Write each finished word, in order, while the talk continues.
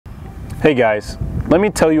Hey guys, let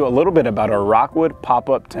me tell you a little bit about our Rockwood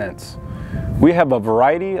pop-up tents. We have a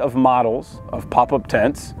variety of models of pop-up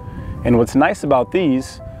tents, and what's nice about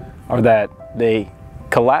these are that they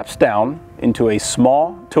collapse down into a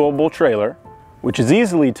small towable trailer, which is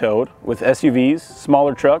easily towed with SUVs,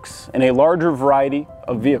 smaller trucks, and a larger variety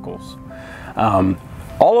of vehicles.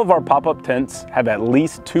 All of our pop-up tents have at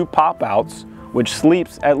least 2 pop-outs, which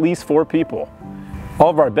sleeps at least 4 people.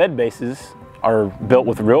 All of our bed bases are built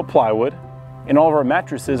with real plywood, and all of our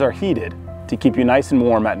mattresses are heated to keep you nice and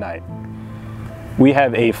warm at night. We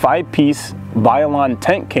have a 5-piece Violon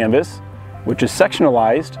tent canvas, which is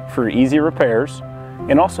sectionalized for easy repairs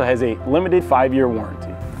and also has a limited 5-year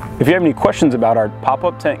warranty. If you have any questions about our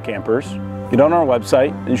pop-up tent campers, get on our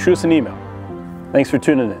website and shoot us an email. Thanks for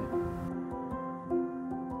tuning in.